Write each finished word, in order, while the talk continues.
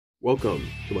Welcome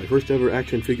to my first ever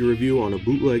action figure review on a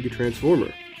bootleg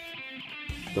Transformer.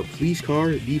 The police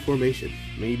car Deformation,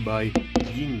 made by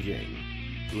Yin Yang,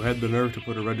 who had the nerve to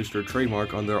put a registered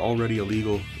trademark on their already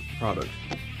illegal product.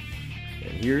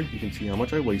 And here you can see how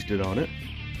much I wasted on it.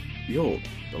 Behold,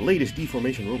 the latest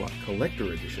Deformation Robot Collector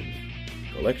Edition.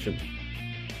 Collection.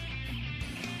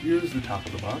 Here's the top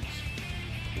of the box.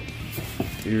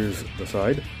 Here's the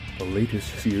side, the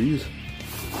latest series.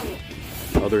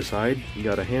 Other side, you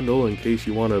got a handle in case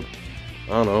you want to,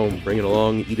 I don't know, bring it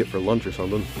along, eat it for lunch or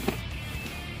something.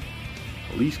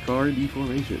 Police car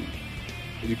Deformation.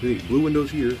 As you can see, blue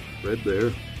windows here, red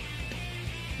there.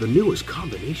 The newest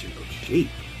combination of shape,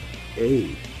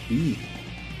 A, B.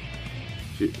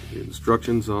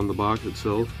 Instructions on the box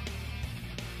itself.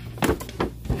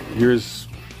 Here's,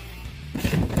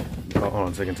 hold on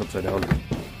a second, it's upside down.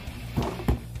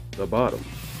 The bottom.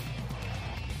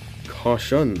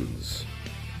 Cautions.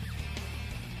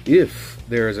 If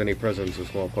there is any presence of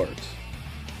small parts.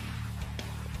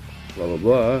 Blah blah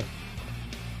blah.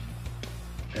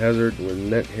 Hazard with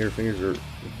net hair fingers or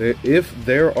if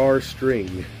there are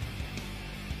string.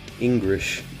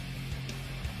 English.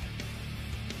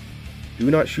 Do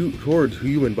not shoot towards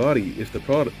human body if the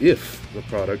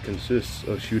product consists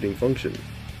of shooting function.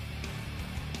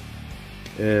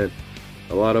 And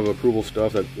a lot of approval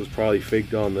stuff that was probably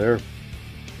faked on there.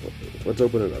 Let's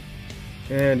open it up.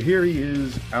 And here he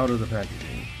is out of the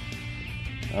packaging.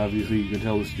 Obviously you can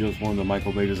tell this is just one of the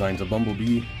Michael Bay designs of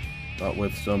Bumblebee, but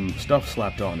with some stuff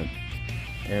slapped on it.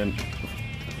 And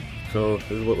so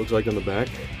this is what it looks like on the back.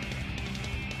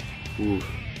 Ooh.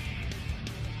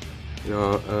 You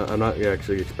know, I'm not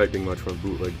actually expecting much from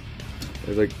bootleg.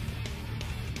 It's like,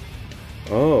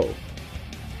 oh,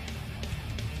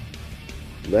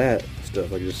 that stuff.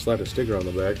 I can just slap a sticker on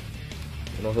the back,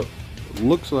 and also it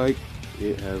looks like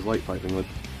it has light piping with,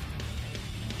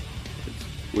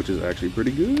 which is actually pretty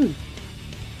good.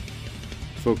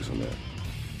 Focus on that.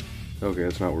 Okay,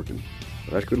 that's not working.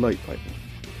 That's good light piping.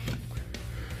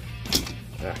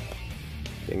 Ah,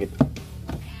 dang it.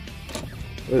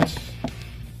 Let's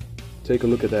take a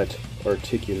look at that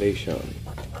articulation.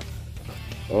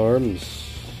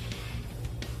 Arms.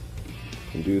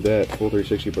 Can do that full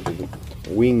 360, but the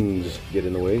wings get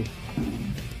in the way.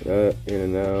 In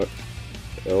and out.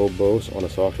 Elbows on a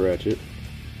soft ratchet.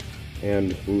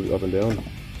 And moves up and down.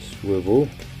 Swivel.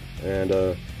 And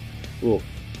little,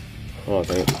 oh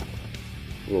dang it.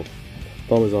 Little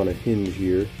thumb is on a hinge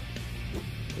here.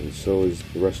 And so is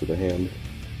the rest of the hand.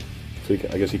 So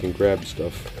I guess you can grab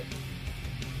stuff.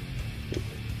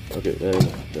 Okay, then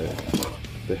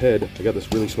the head, I got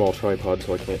this really small tripod,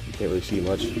 so you can't really see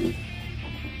much.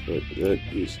 But it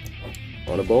is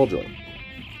on a ball joint,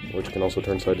 which can also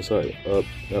turn side to side. Up,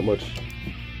 that much.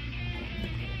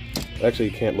 Actually,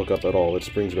 you can't look up at all, it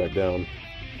springs back down.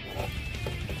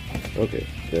 Okay,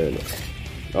 then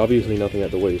obviously nothing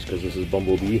at the waist, because this is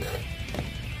Bumblebee.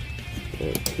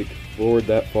 And kick forward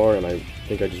that far, and I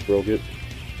think I just broke it.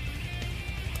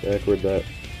 Backward that.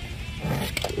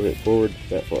 Okay, forward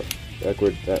that far.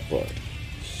 Backward that far.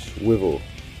 Swivel.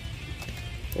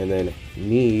 And then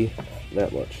knee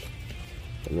that much.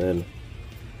 And then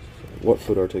what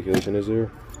foot articulation is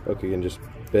there? Okay, you can just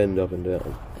bend up and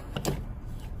down.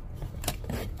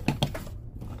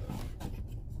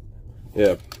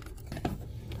 Yeah.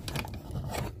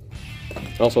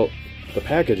 Also, the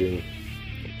packaging.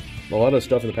 A lot of the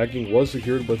stuff in the packaging was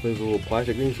secured with those little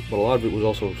plastic things, but a lot of it was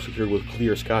also secured with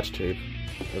clear Scotch tape,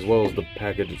 as well as the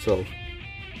package itself.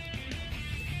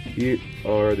 Here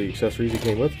are the accessories it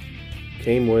came with.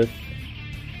 Came with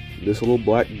this little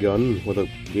black gun with a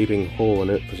gaping hole in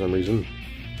it for some reason.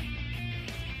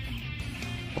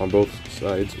 On both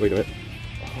sides. Wait a minute.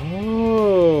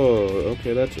 Oh,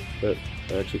 okay, that's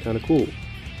actually kind of cool.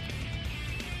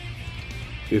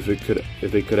 If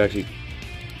they could actually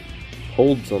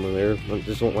hold something there, I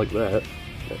just don't like that.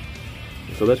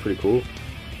 So that's pretty cool.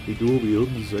 The dual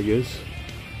wields, I guess.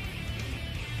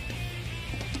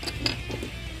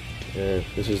 And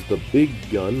this is the big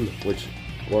gun, which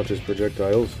launches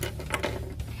projectiles.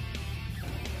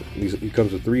 It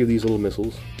comes with 3 of these little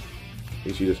missiles.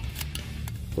 You just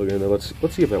plug it in there. Let's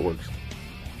see if that works.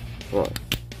 Hold on.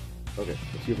 Okay,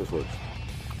 let's see if this works.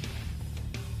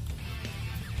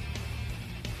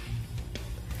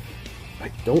 I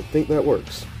don't think that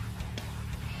works.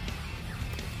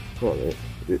 Hold on,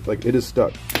 it is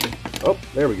stuck. Oh,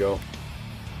 there we go.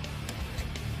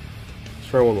 Let's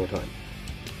try one more time.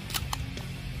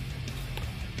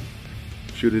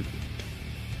 Shoot it.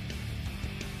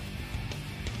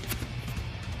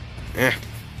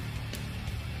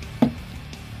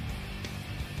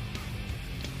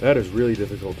 That is really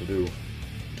difficult to do.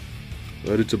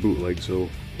 But it's a bootleg, so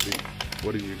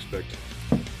what do you expect?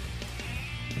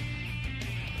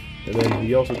 And then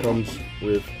he also comes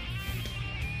with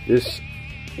this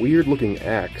weird looking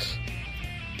axe.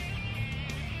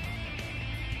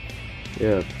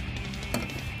 Yeah.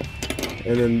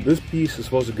 And then this piece is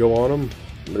supposed to go on him,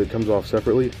 but it comes off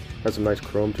separately. Has some nice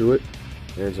chrome to it,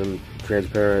 and some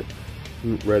transparent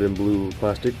red and blue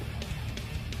plastic.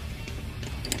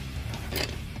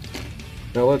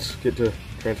 Now let's get to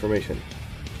transformation.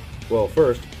 Well,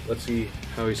 first, let's see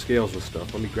how he scales this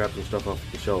stuff. Let me grab some stuff off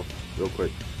the shelf real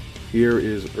quick. Here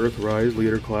is Earthrise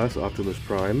Leader Class Optimus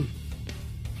Prime,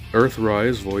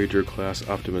 Earthrise Voyager Class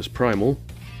Optimus Primal,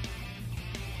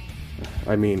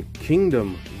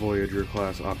 Kingdom Voyager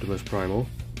Class Optimus Primal,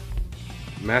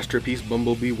 Masterpiece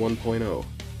Bumblebee 1.0,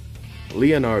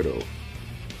 Leonardo,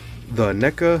 the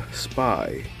NECA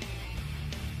Spy,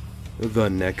 the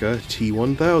NECA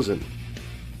T1000,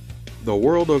 The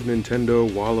World of Nintendo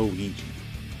Waluigi,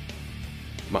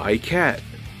 My Cat,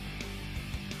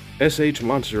 SH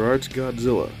Monster Arts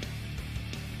Godzilla,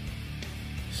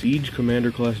 Siege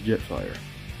Commander Class Jetfire,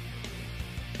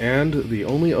 and the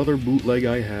only other bootleg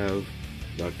I have,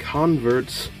 the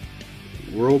Converts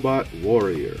Robot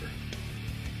Warrior,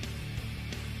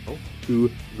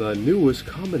 to the newest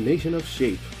combination of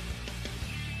shape,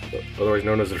 otherwise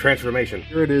known as the transformation.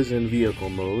 Here it is in vehicle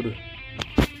mode.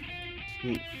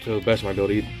 To the best of my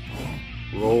ability,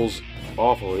 rolls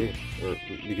awfully,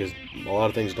 because a lot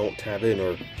of things don't tab in,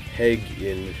 or peg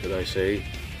in, should I say.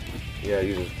 Yeah, it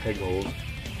uses peg holes.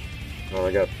 Oh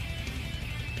my god.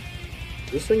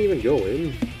 Does this thing even go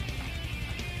in?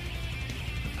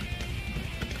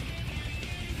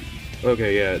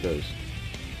 Okay, yeah, it does.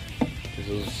 This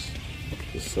is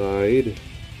the side,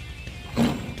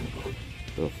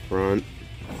 the front,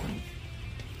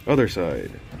 other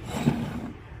side,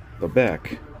 the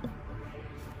back.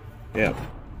 Yeah.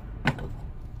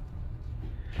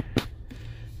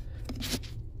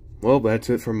 Well, that's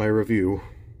it for my review.